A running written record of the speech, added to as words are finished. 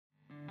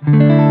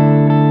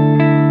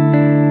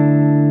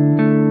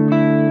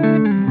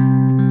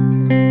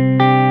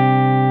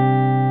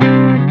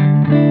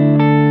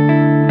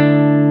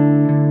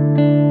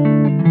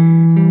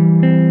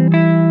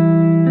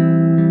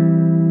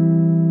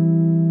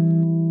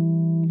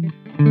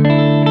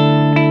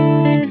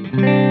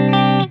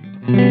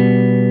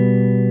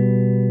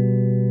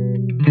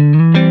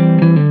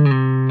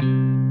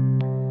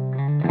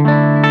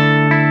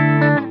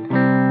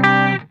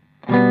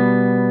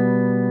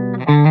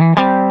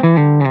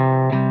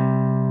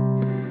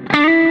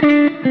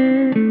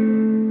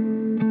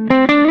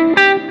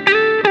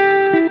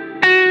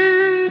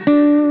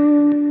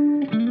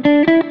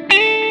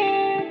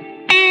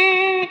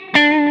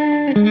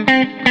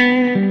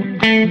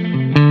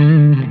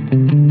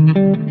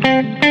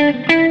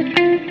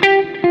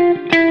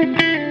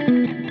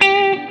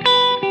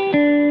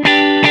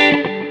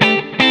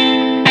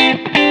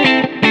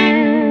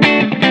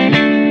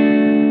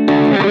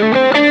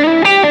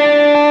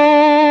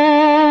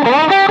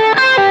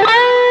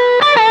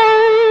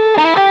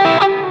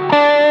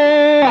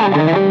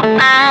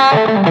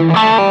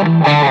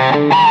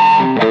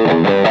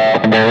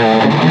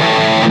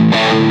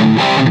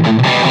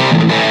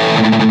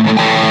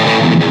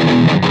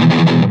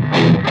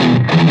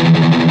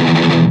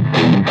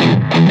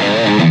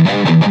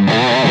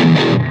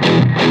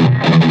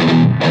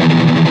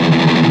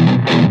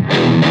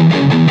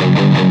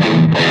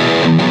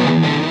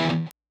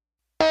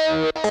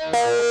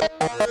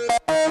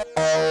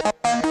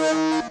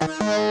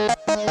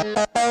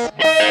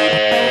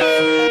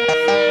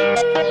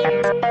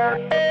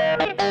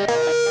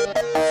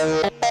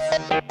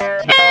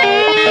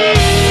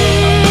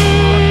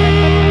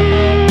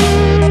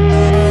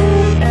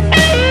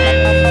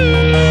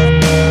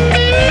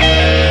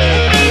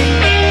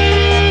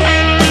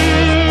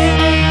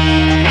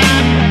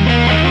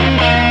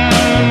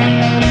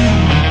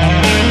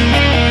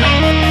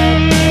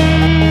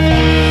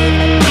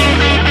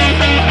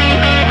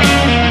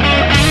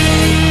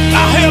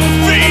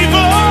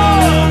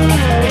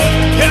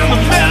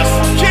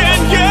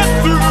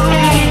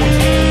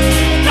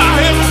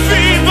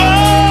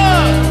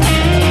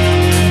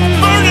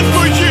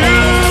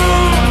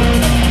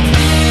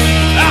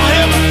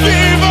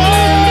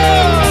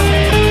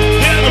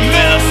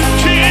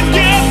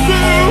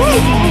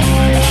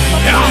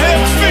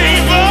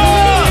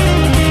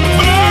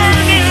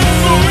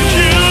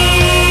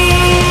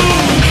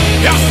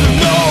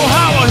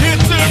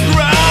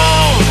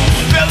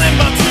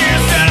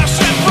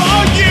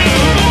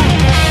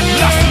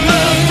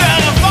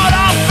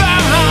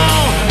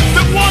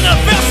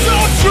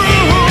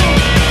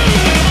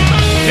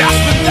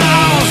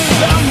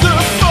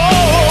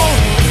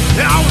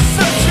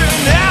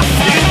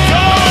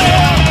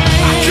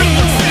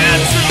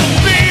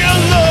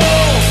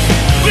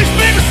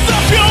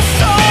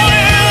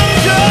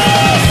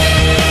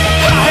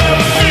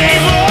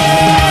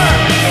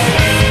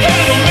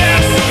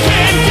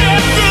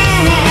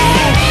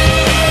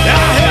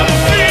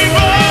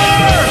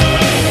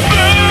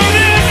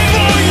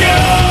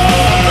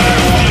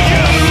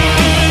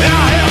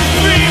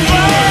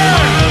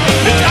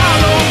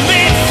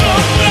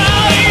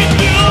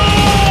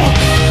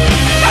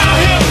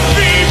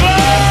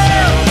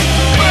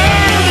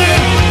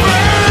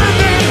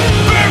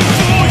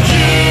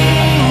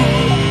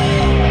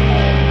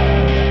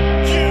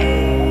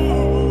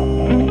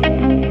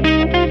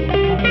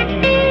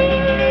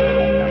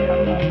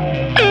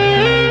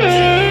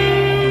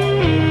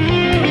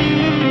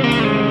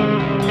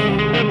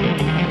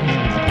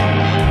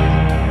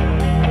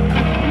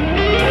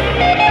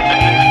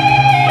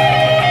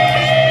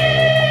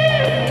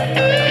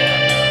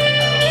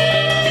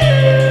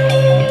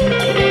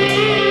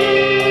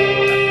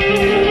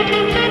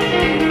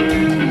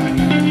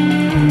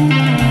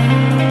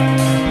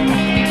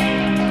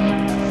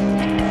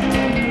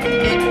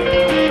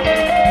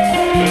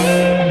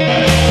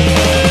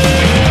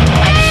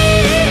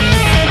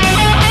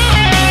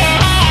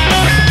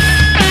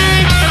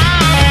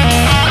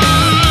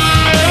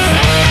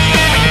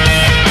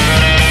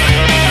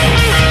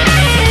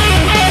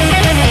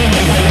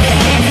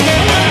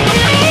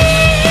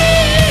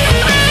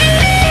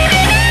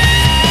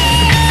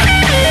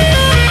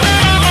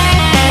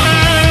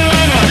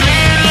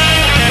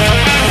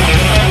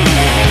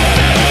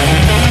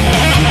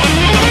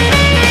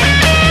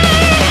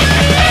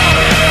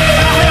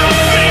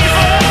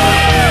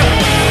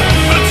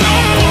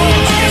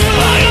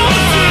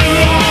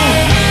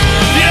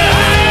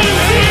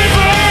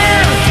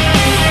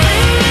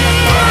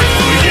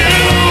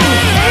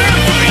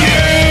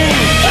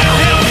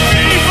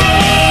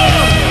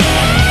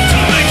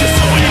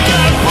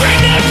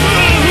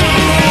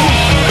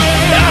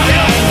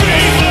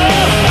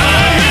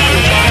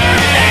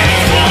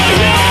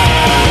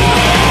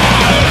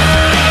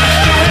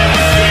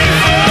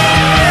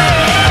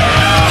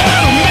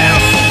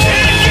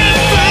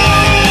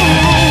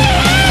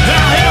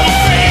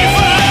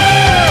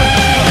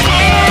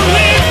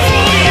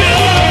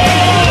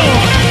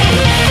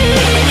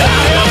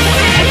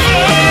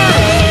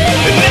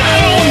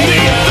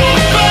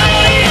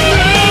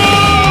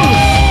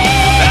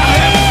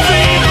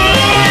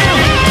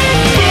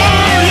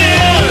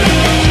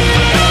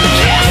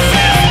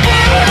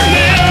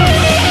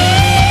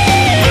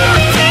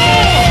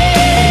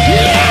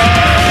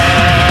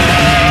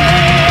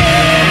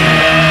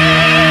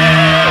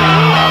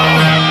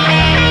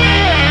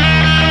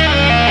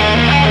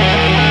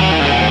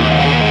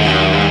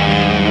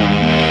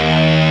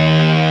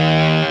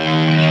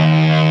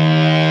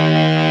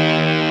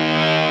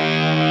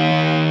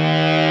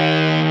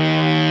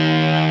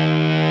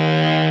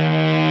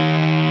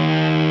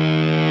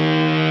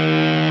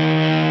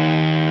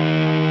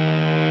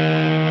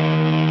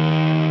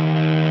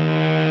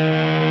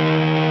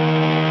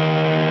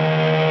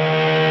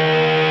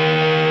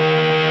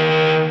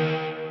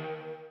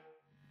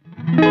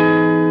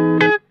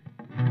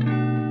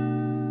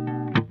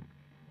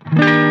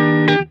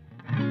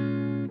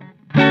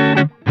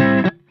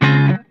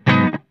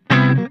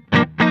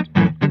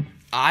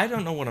I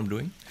don't know what I'm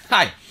doing.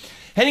 Hi,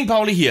 Henning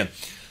Pauli here.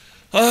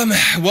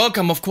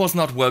 Welcome, of course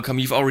not welcome.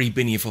 You've already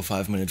been here for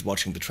 5 minutes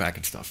watching the track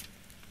and stuff.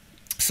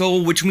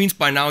 So, which means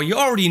by now you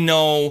already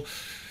know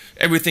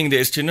everything there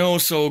is to know,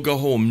 so go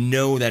home.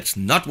 No, that's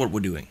not what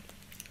we're doing.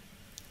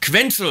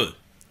 Quenzel,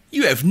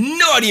 you have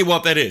no idea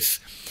what that is.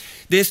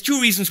 There's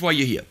two reasons why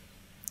you're here.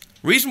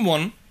 Reason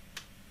one,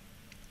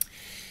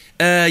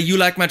 you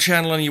like my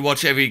channel and you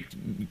watch every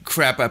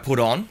crap I put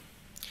on.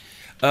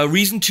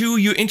 Reason two,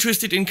 you're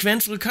interested in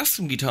Quenzel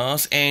custom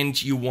guitars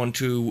and you want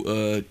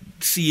to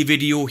see a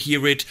video,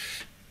 hear it,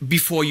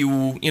 before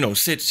you,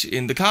 sit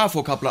in the car for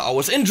a couple of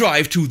hours and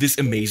drive to this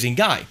amazing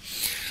guy.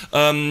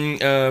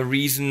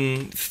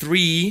 Reason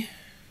 3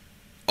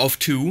 of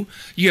 2,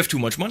 you have too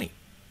much money.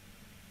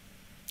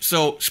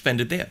 So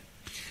spend it there.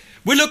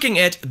 We're looking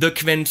at the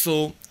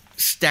Quenzel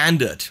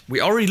Standard. We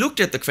already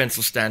looked at the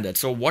Quenzel Standard.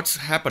 So what's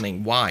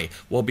happening? Why?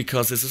 Well,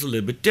 because this is a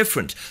little bit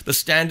different. The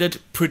Standard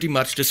pretty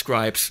much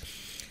describes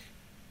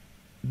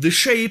the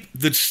shape,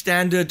 the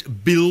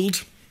standard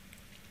build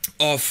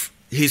of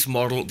his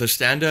model, the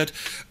Standard,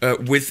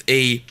 with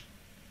a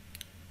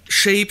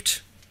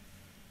shaped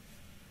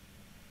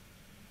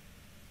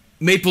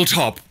maple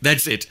top.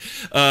 That's it.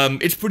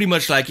 It's pretty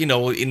much like,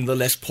 in the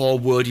Les Paul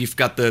world, you've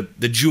got the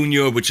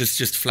Junior, which is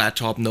just flat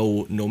top,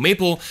 no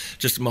maple,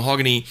 just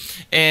mahogany.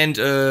 And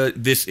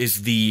this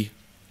is the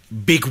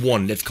big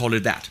one, let's call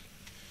it that.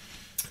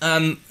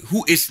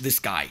 Who is this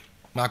guy?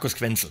 Markus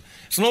Quenzel.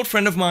 It's an old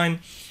friend of mine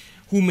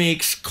who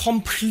makes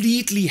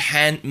completely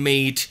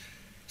handmade,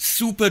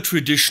 super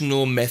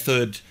traditional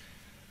method,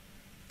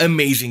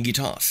 amazing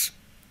guitars.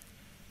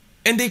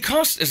 And they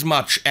cost as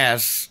much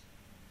as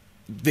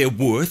they're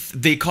worth.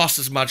 They cost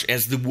as much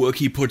as the work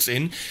he puts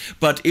in.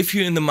 But if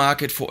you're in the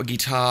market for a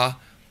guitar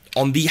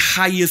on the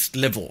highest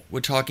level, we're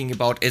talking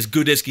about as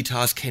good as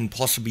guitars can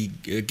possibly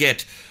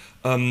get,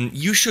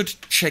 you should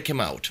check him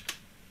out.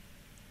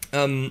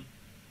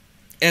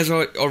 As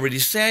I already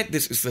said,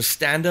 this is the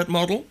Standard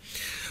model,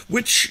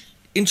 which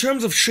in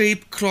terms of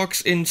shape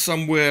clocks in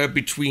somewhere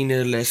between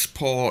a Les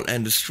Paul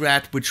and a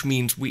Strat, which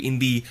means we're in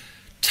the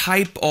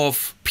type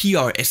of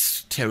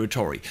PRS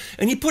territory.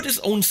 And he put his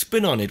own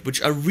spin on it,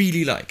 which I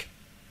really like.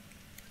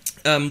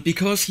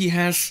 Because he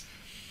has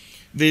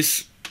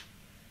this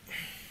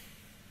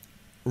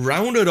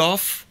rounded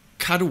off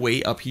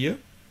cutaway up here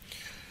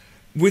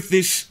with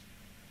this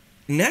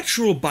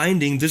natural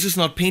binding. This is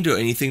not paint or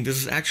anything. This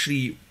is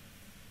actually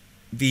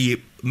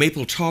the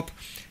maple top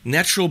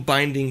natural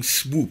binding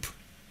swoop.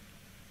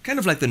 Kind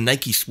of like the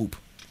Nike swoop.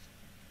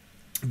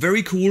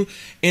 Very cool.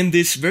 And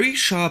this very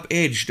sharp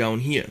edge down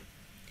here.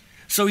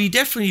 So he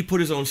definitely put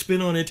his own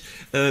spin on it.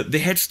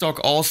 The headstock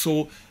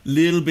also a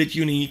little bit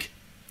unique.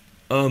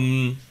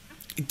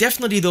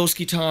 Definitely those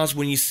guitars,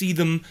 when you see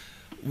them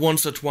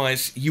once or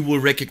twice, you will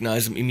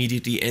recognize them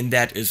immediately, and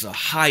that is a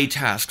high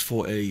task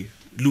for a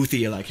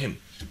luthier like him.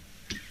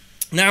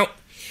 Now,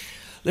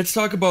 let's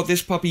talk about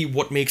this puppy,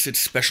 what makes it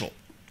special.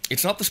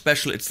 It's not the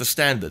special, it's the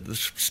Standard. The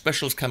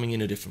special is coming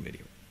in a different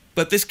video.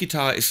 But this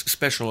guitar is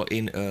special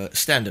in a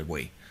Standard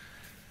way.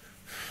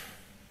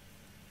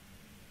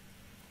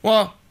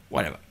 Well,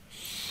 whatever.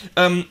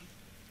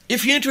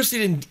 If you're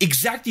interested in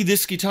exactly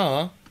this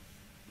guitar,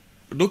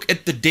 look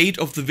at the date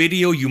of the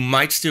video. You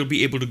might still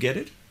be able to get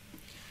it.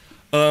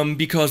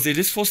 Because it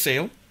is for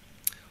sale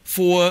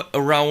for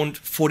around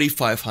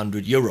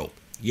 4,500 euro.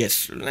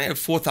 Yes,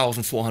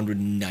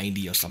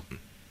 4,490 or something.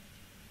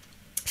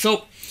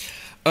 So,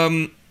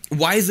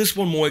 why is this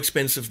one more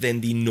expensive than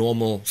the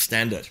normal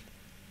Standard?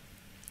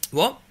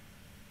 Well,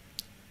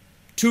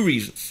 2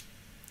 reasons.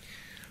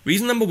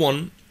 Reason number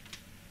 1,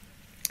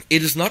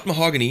 it is not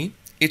mahogany,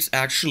 it's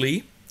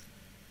actually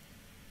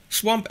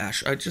swamp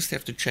ash. I just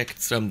have to check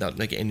so I'm not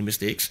making any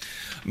mistakes.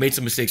 Made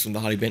some mistakes on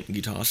the Harley Benton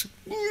guitars,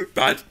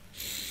 but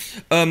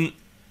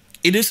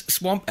it is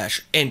swamp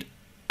ash, and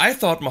I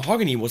thought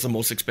mahogany was the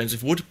most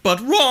expensive wood, but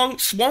wrong.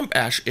 Swamp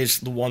ash is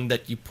the one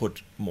that you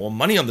put more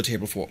money on the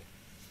table for.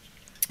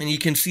 And you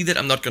can see that.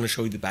 I'm not going to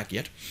show you the back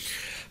yet.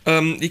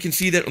 You can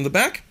see that on the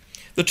back.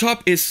 The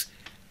top is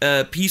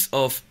a piece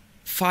of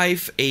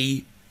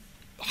 5A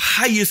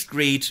highest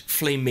grade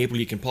flame maple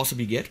you can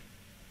possibly get.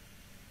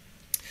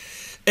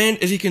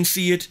 And as you can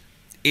see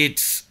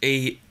it's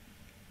a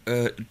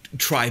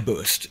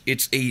tri-burst.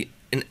 It's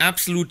an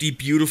absolutely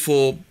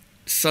beautiful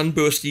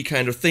sunbursty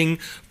kind of thing,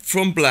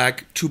 from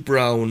black to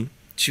brown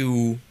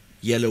to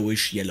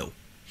yellowish yellow.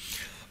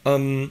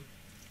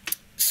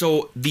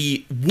 So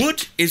the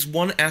wood is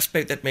one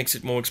aspect that makes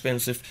it more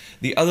expensive.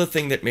 The other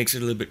thing that makes it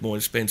a little bit more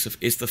expensive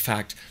is the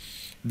fact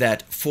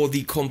that for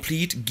the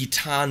complete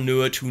guitar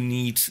nerd who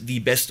needs the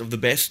best of the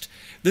best,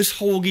 this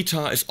whole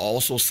guitar is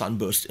also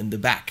sunburst in the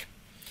back.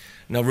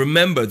 Now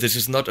remember, this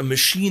is not a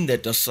machine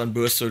that does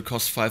sunburst, so it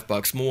costs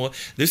 $5 more.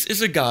 This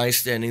is a guy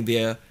standing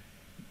there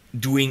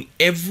doing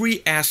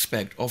every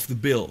aspect of the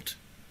build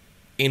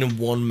in a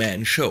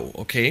one-man show,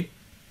 okay?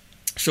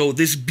 So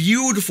this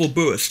beautiful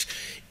burst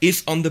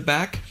is on the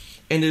back,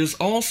 and it is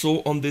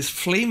also on this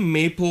flame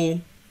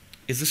maple.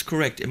 Is this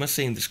correct? Am I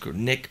saying this correct?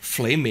 Neck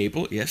flame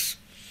maple, yes.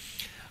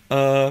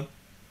 Neck.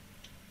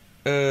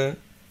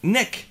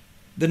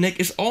 The neck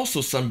is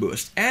also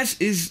sunburst, as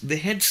is the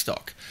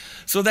headstock.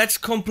 So that's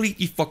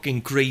completely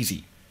fucking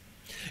crazy.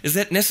 Is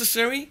that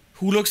necessary?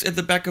 Who looks at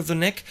the back of the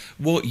neck?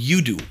 Well,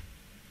 you do.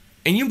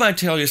 And you might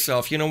tell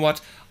yourself, you know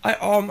what?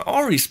 I'm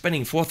already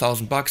spending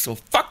 $4,000, so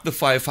fuck the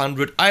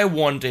 500. I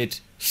want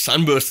it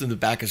sunburst in the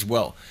back as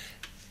well.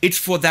 It's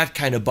for that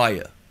kind of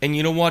buyer. And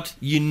you know what?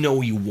 You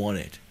know you want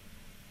it.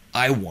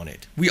 I want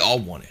it. We all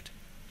want it.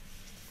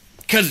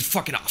 Because it's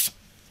fucking awesome.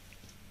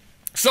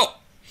 So,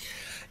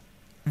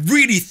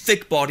 really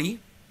thick body,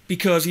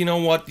 because you know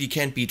what? You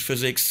can't beat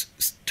physics.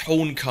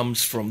 Tone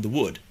comes from the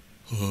wood.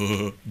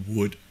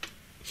 Wood.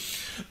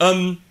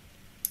 The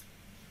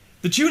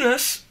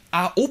tuners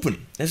are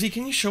open.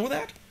 Can you show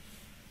that?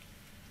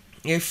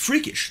 They're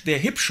freakish. They're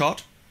hip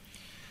shot.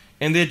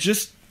 And they're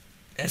just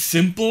a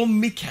simple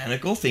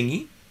mechanical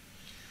thingy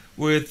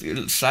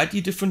with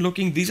slightly different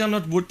looking. These are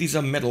not wood, these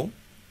are metal.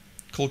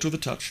 Cold to the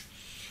touch.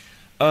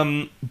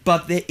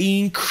 But they're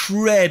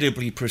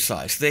incredibly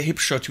precise. They're hip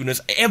shot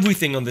tuners.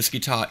 Everything on this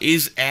guitar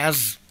is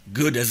as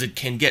good as it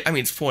can get. I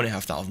mean, it's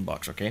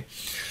 $4,500, okay?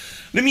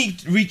 Let me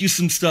read you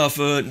some stuff.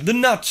 The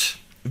nut,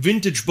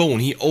 vintage bone.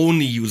 He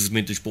only uses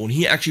vintage bone.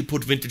 He actually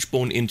put vintage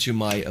bone into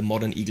my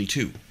modern Eagle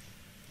 2.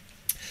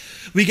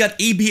 We got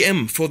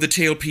ABM for the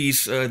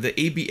tailpiece, the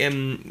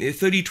ABM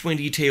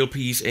 3020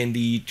 tailpiece and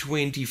the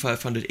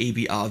 2500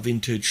 ABR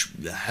vintage.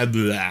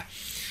 Blah.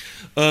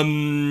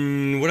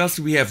 What else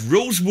do we have?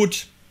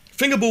 Rosewood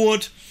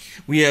fingerboard.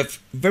 We have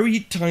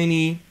very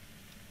tiny,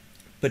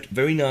 but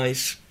very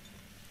nice.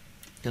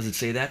 Does it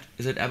say that?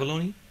 Is it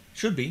abalone?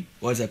 Should be.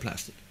 Or is that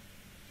plastic?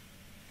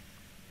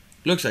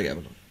 Looks like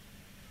abalone.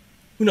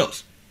 Who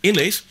knows?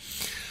 Inlays.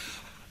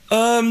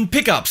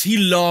 Pickups. He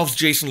loves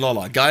Jason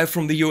Lawler. Guy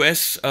from the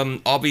US.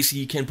 Obviously,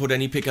 you can put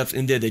any pickups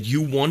in there that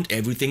you want.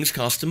 Everything's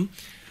custom.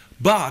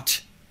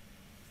 But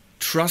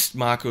trust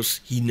Markus.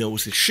 He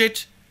knows his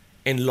shit.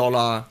 And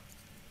Lawler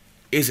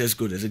is as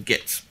good as it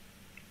gets.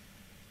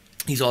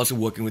 He's also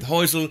working with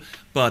Heusel.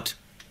 But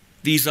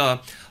these are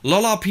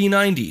Lawler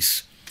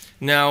P90s.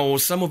 Now,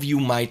 some of you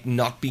might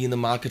not be in the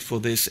market for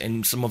this,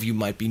 and some of you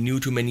might be new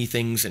to many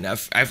things, and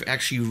I've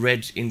actually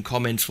read in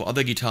comments for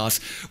other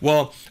guitars,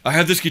 well, I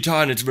have this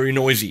guitar and it's very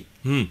noisy.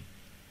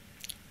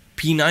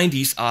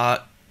 P90s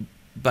are,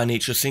 by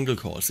nature, single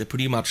coils. They're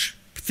pretty much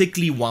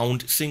thickly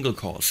wound single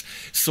coils.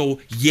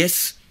 So,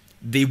 yes,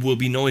 they will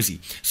be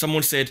noisy.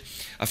 Someone said,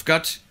 I've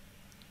got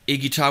a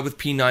guitar with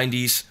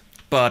P90s,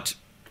 but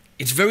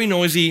it's very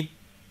noisy,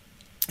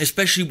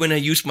 especially when I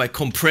use my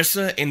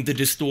compressor and the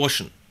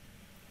distortion.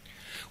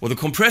 Well, the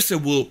compressor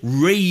will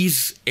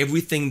raise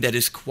everything that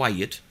is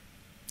quiet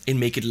and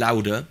make it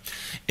louder.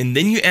 And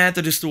then you add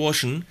the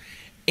distortion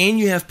and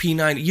you have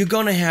P90. You're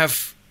going to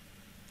have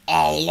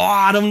a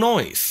lot of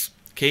noise.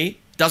 Okay?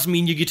 Doesn't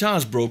mean your guitar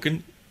is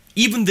broken.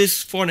 Even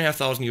this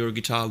 €4,500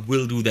 guitar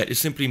will do that. It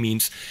simply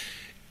means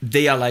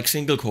they are like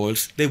single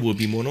coils. They will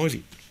be more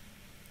noisy.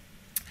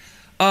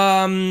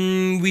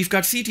 We've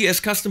got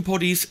CTS custom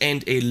potties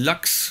and a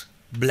Lux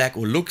Black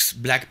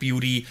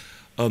Beauty.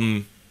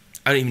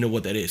 I don't even know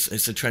what that is.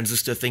 It's a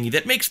transistor thingy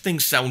that makes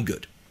things sound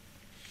good.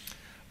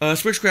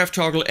 Switchcraft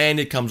toggle, and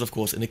it comes, of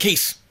course, in a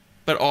case.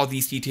 But all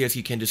these details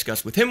you can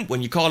discuss with him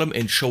when you call him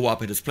and show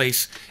up at his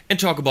place and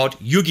talk about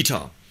your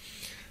guitar.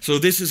 So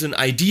this is an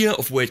idea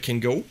of where it can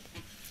go,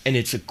 and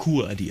it's a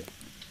cool idea.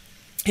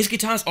 His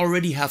guitars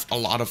already have a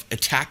lot of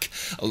attack,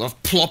 a lot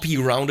of ploppy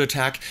round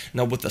attack.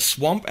 Now with the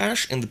Swamp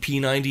Ash and the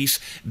P90s,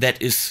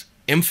 that is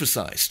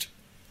emphasized.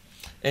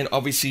 And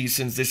obviously,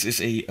 since this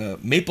is a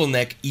maple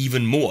neck,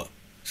 even more.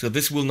 So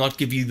this will not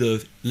give you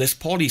the Les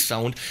Paul-y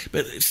sound,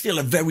 but it's still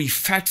a very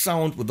fat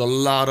sound with a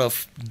lot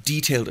of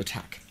detailed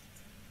attack.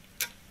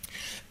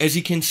 As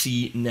you can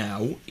see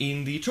now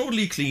in the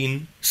totally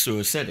clean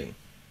Sur setting.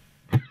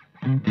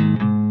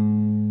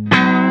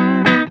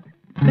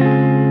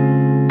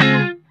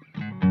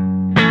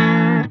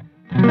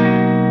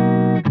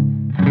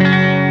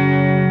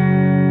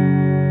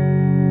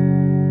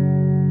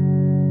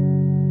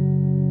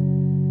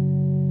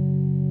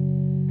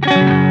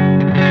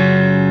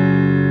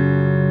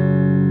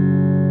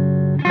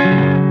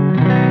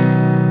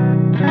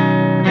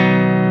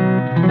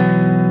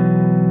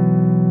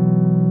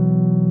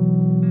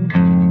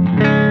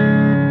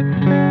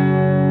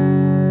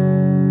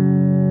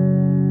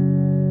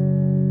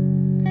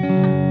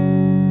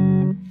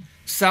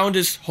 Sound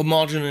is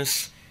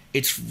homogeneous,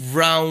 it's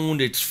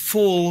round, it's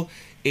full,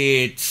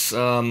 it's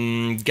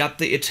got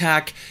the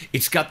attack,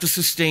 it's got the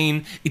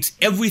sustain, it's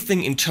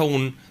everything in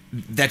tone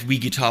that we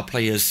guitar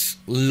players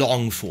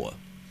long for.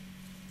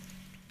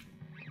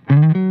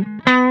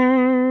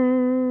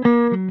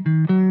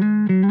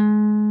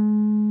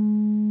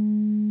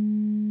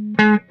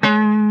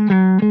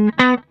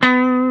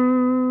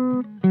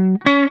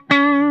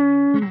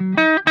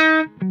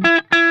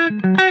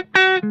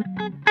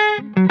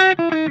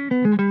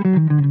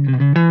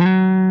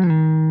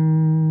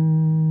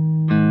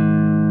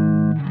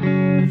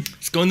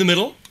 Go in the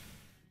middle.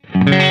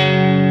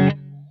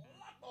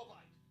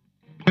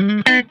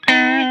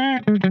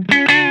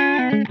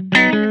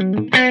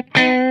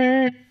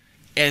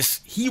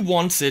 As he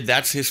wants it,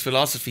 that's his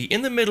philosophy.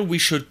 In the middle we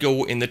should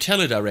go in the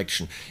tele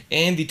direction.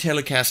 And the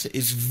Telecaster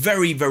is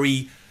very,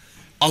 very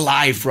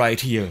alive right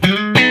here.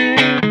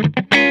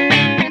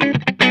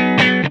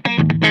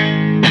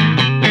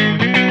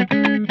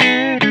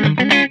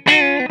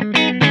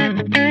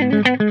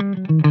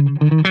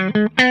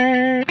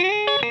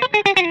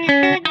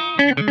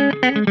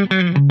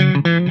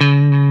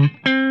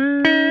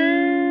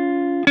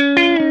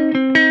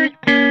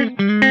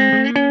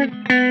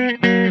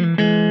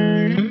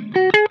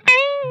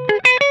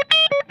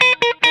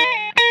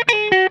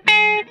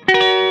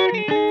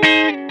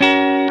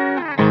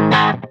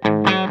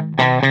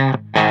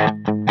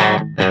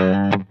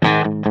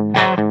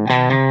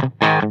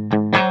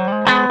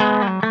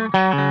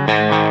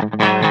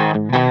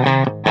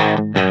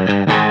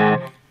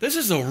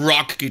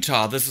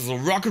 guitar. This is a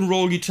rock and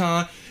roll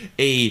guitar,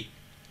 a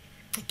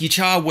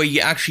guitar where you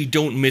actually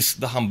don't miss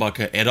the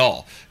humbucker at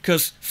all,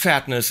 because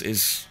fatness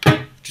is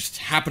just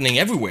happening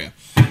everywhere.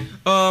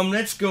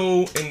 Let's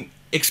go and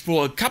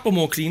explore a couple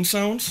more clean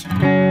sounds.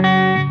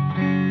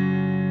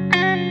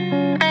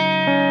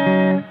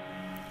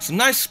 It's a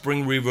nice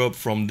spring reverb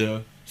from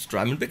the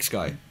STRYMON Big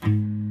Sky.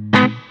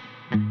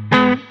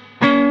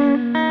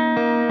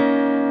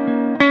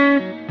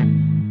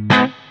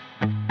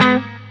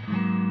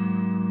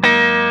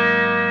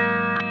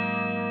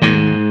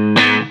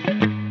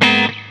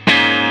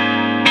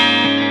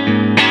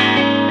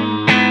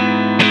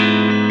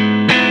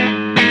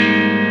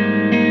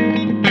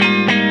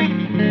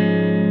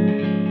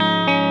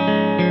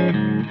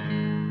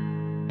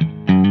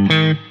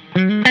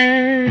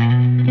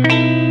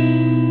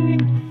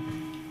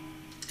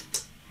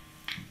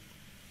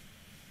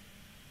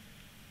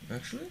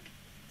 Actually,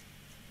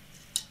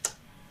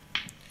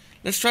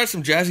 let's try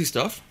some jazzy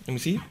stuff. Let me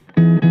see.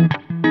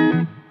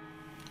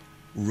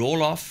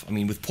 Roll off. I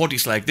mean, with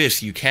potties like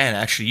this, you can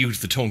actually use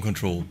the tone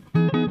control.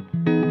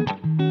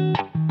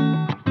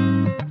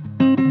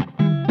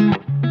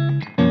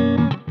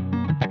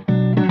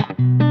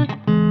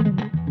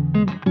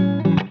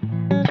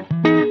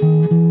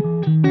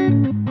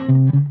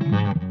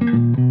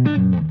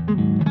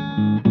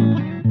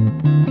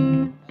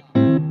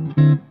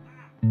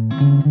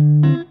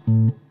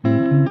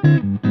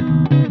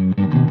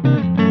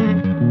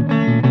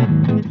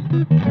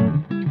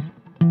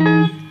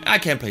 I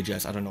can't play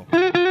jazz, I don't know.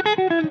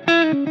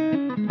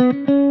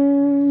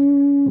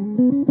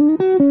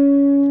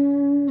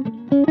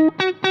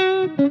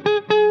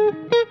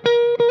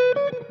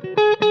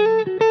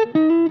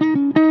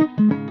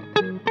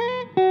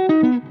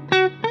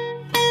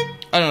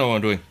 I don't know what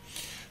I'm doing.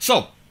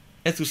 So,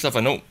 let's do stuff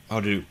I know how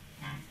to do.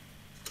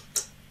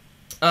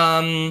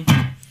 Gonna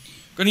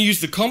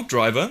use the comp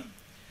driver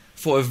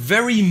for a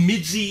very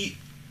midsy,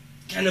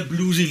 kind of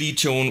bluesy lead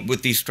tone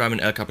with the STRYMON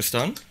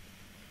Capistan.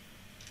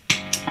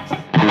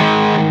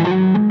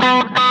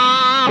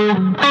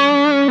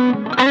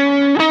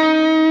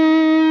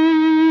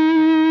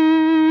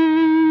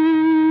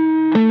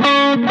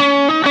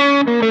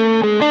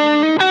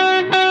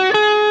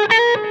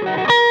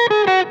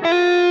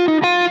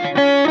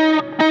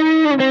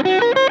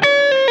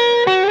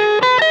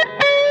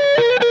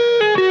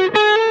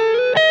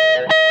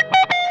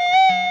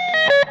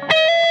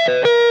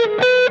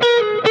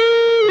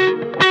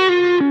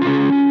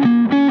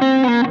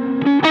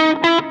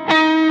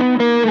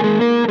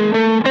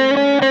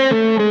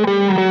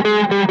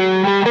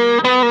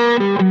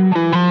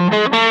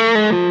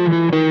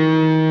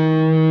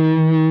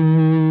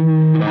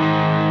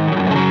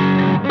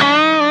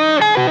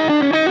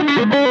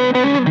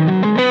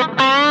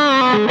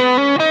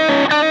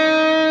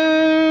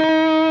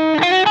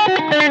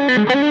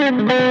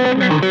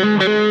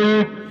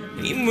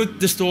 Even with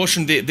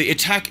distortion, the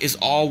attack is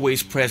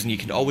always present. You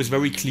can always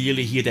very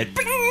clearly hear that.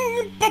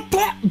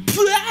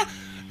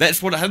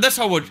 That's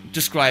how I would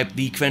describe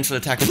the Quenzel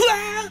attack.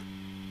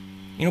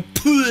 You know,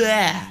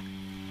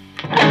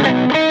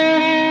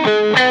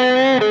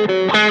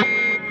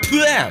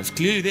 it's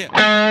clearly there.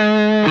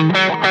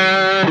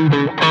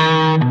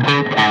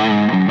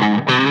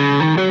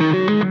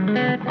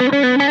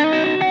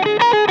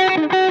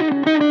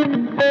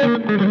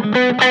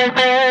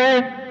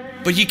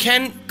 But you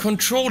can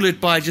control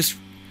it by just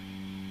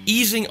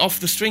easing off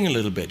the string a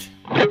little bit.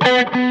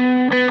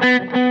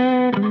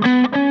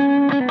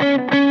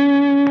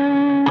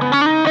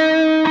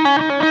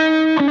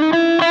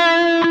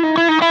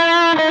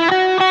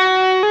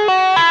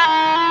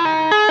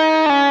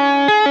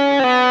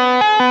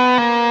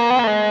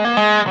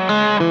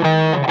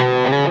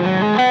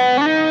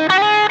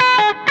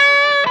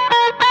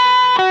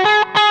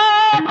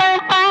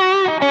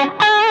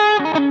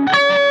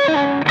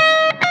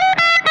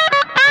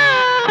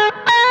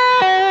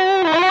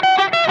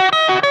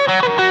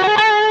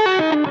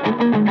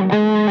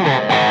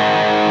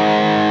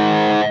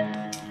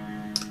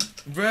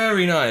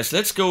 Very nice.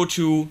 Let's go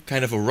to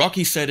kind of a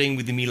rocky setting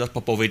with the Milos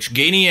Popovic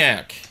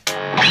Gainiac.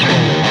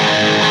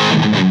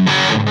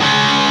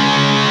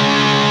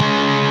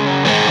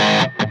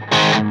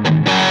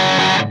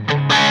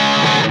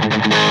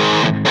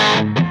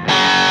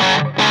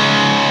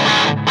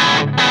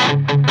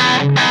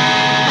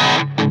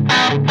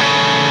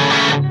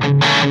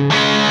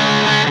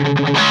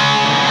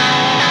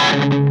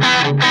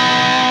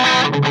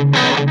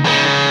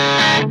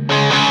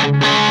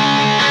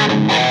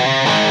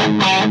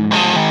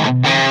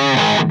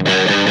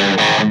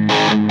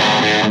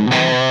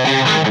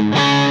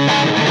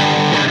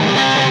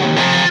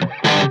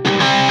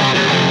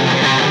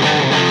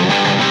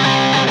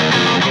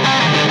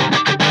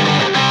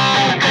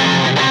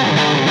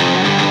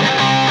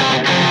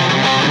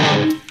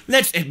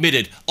 Let's admit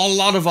it, a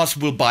lot of us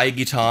will buy a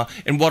guitar,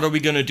 and what are we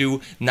gonna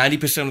do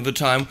 90% of the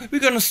time? We're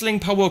gonna sling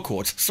power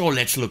chords. So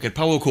let's look at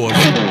power chords.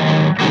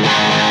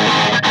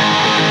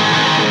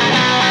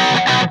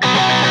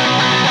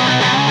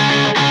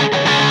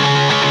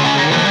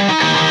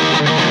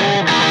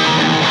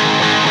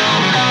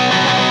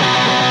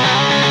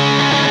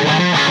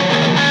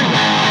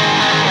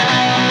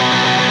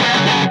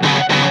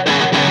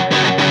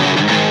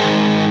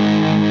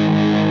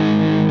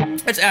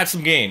 add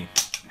some gain.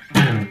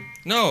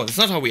 No, that's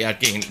not how we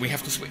add gain. We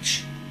have to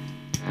switch.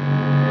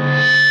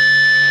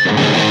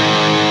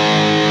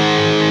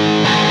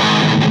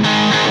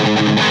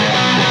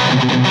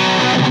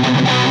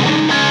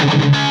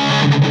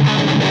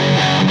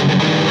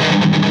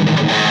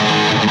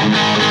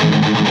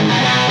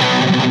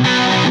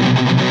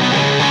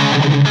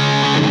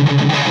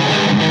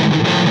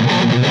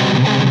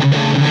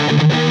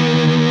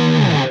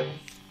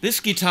 This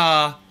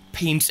guitar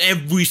paints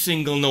every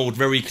single note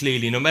very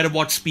clearly, no matter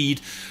what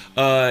speed.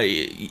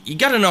 You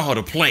gotta know how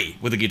to play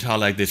with a guitar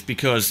like this,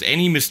 because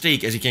any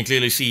mistake, as you can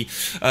clearly see,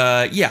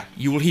 yeah,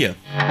 you will hear.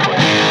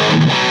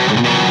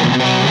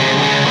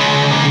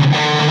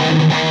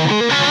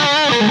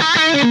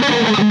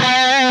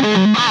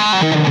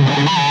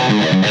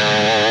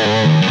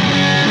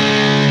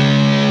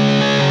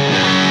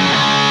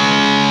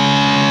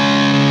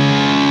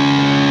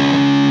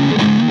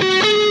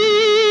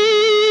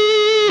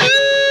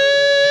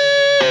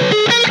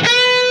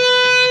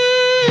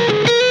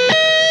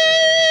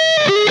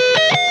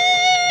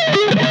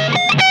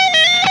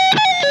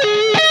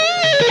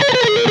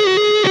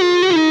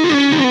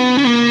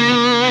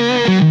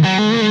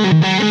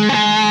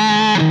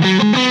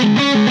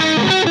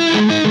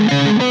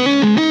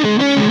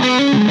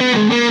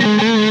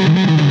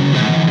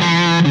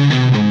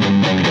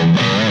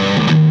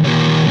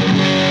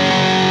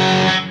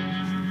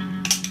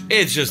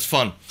 It's just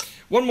fun.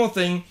 One more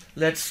thing,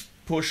 let's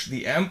push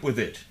the amp with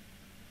it.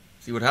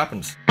 See what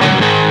happens.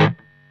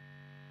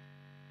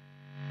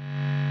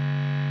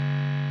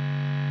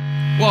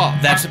 Well,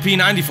 that's a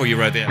P90 for you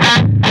right there.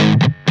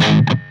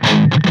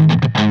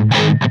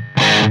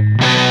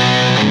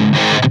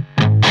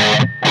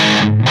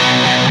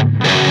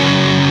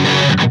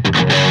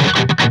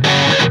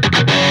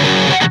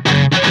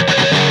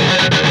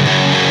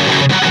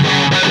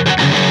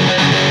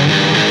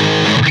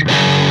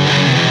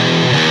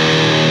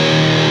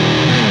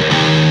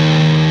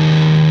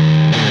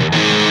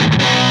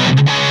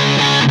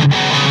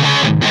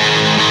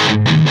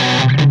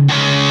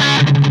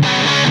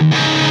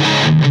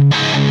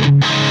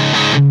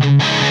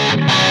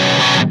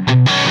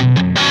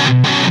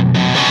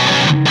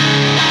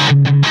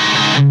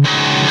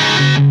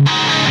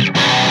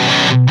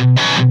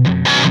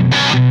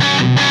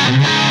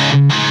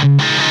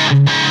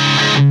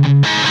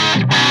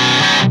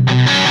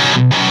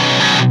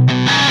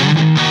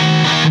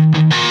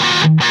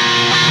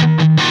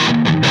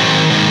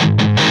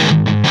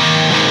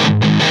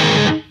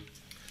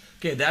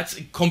 Okay, that's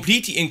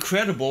completely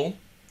incredible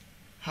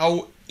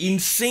how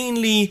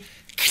insanely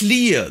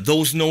clear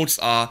those notes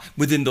are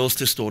within those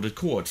distorted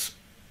chords.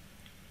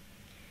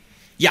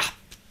 Yeah.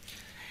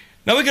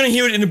 Now we're gonna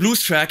hear it in a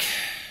blues track,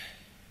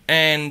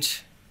 and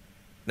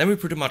then we're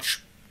pretty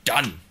much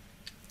done.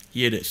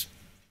 Here it is.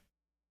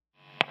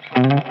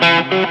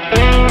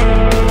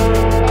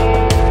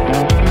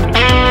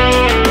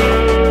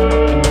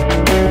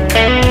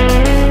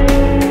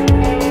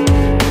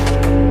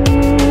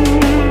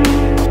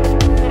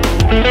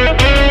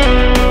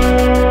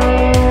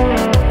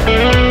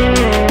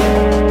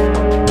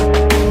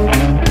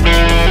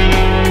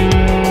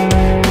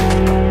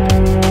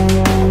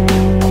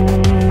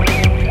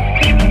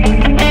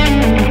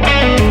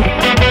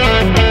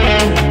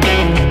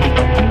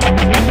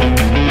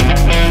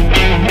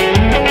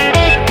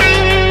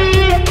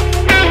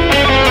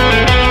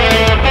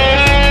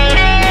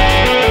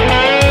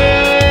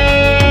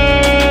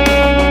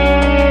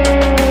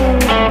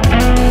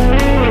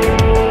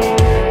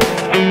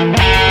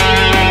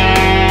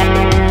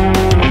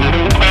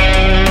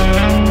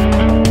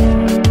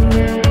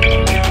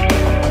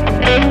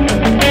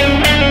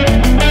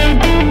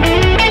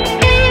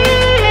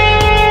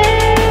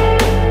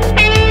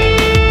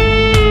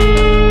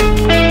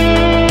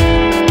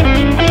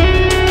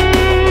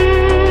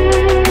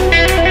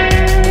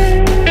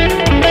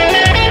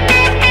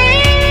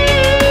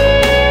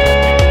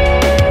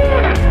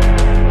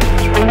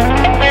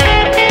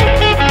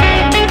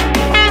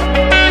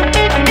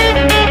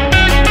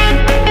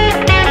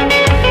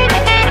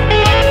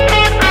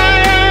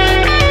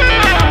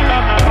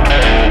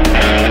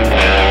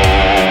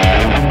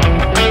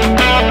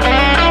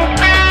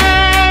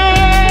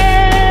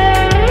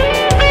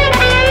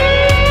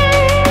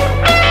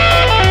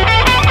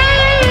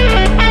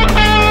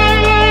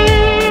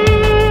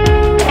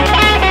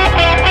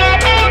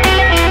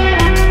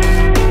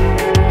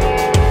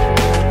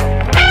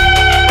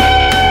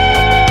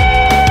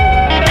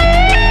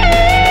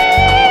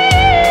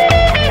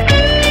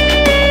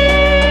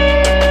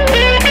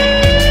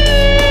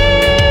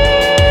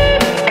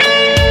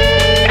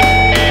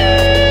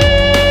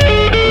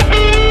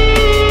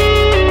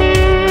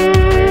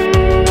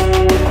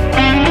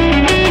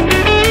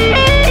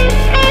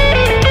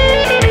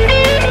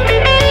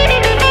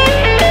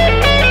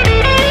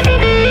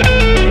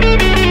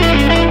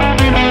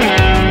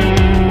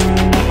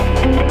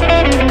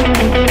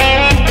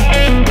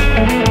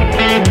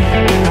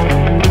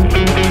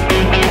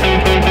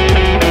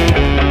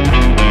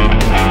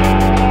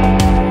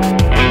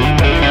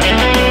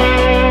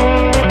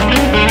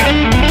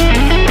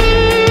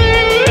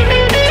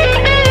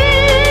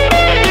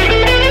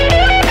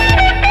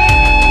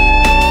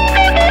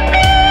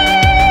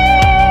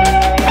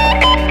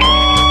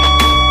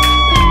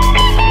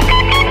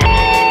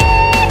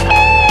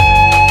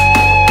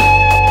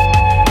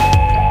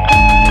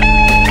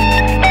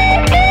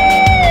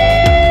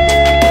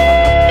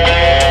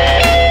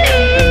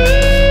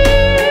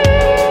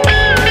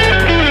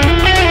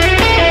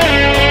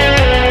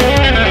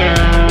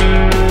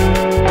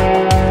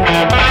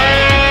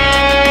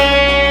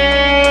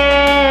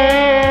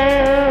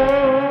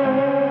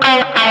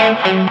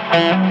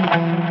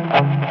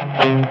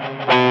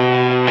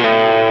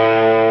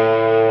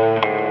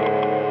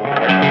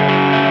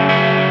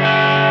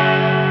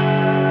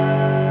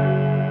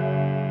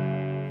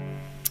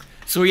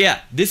 So yeah,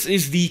 this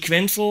is the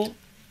Quenzel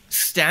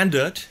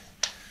standard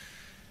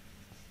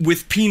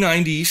with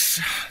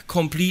P90s,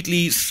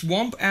 completely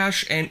swamp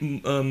ash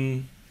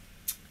and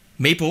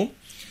maple.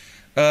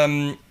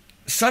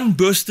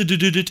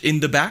 Sunbursted it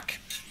in the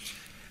back.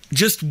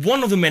 Just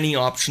one of the many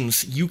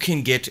options you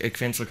can get at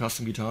Quenzel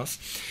Custom Guitars.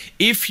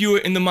 If you're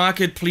in the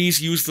market,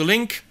 please use the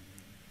link.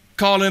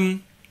 Call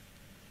him.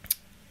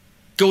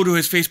 Go to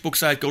his Facebook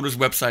site, go to his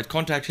website,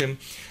 contact him.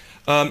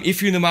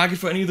 If you're in the market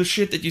for any of the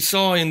shit that you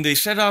saw in the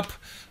setup,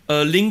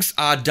 links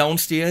are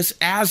downstairs,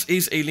 as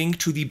is a link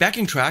to the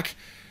backing track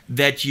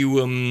that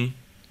you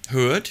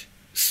heard.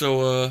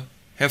 So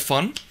have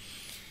fun.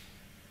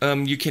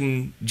 You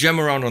can jam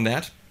around on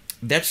that.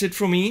 That's it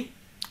from me.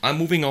 I'm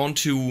moving on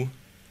to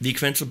the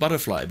Quenzel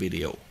Butterfly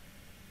video.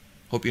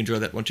 Hope you enjoy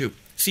that one too.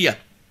 See ya.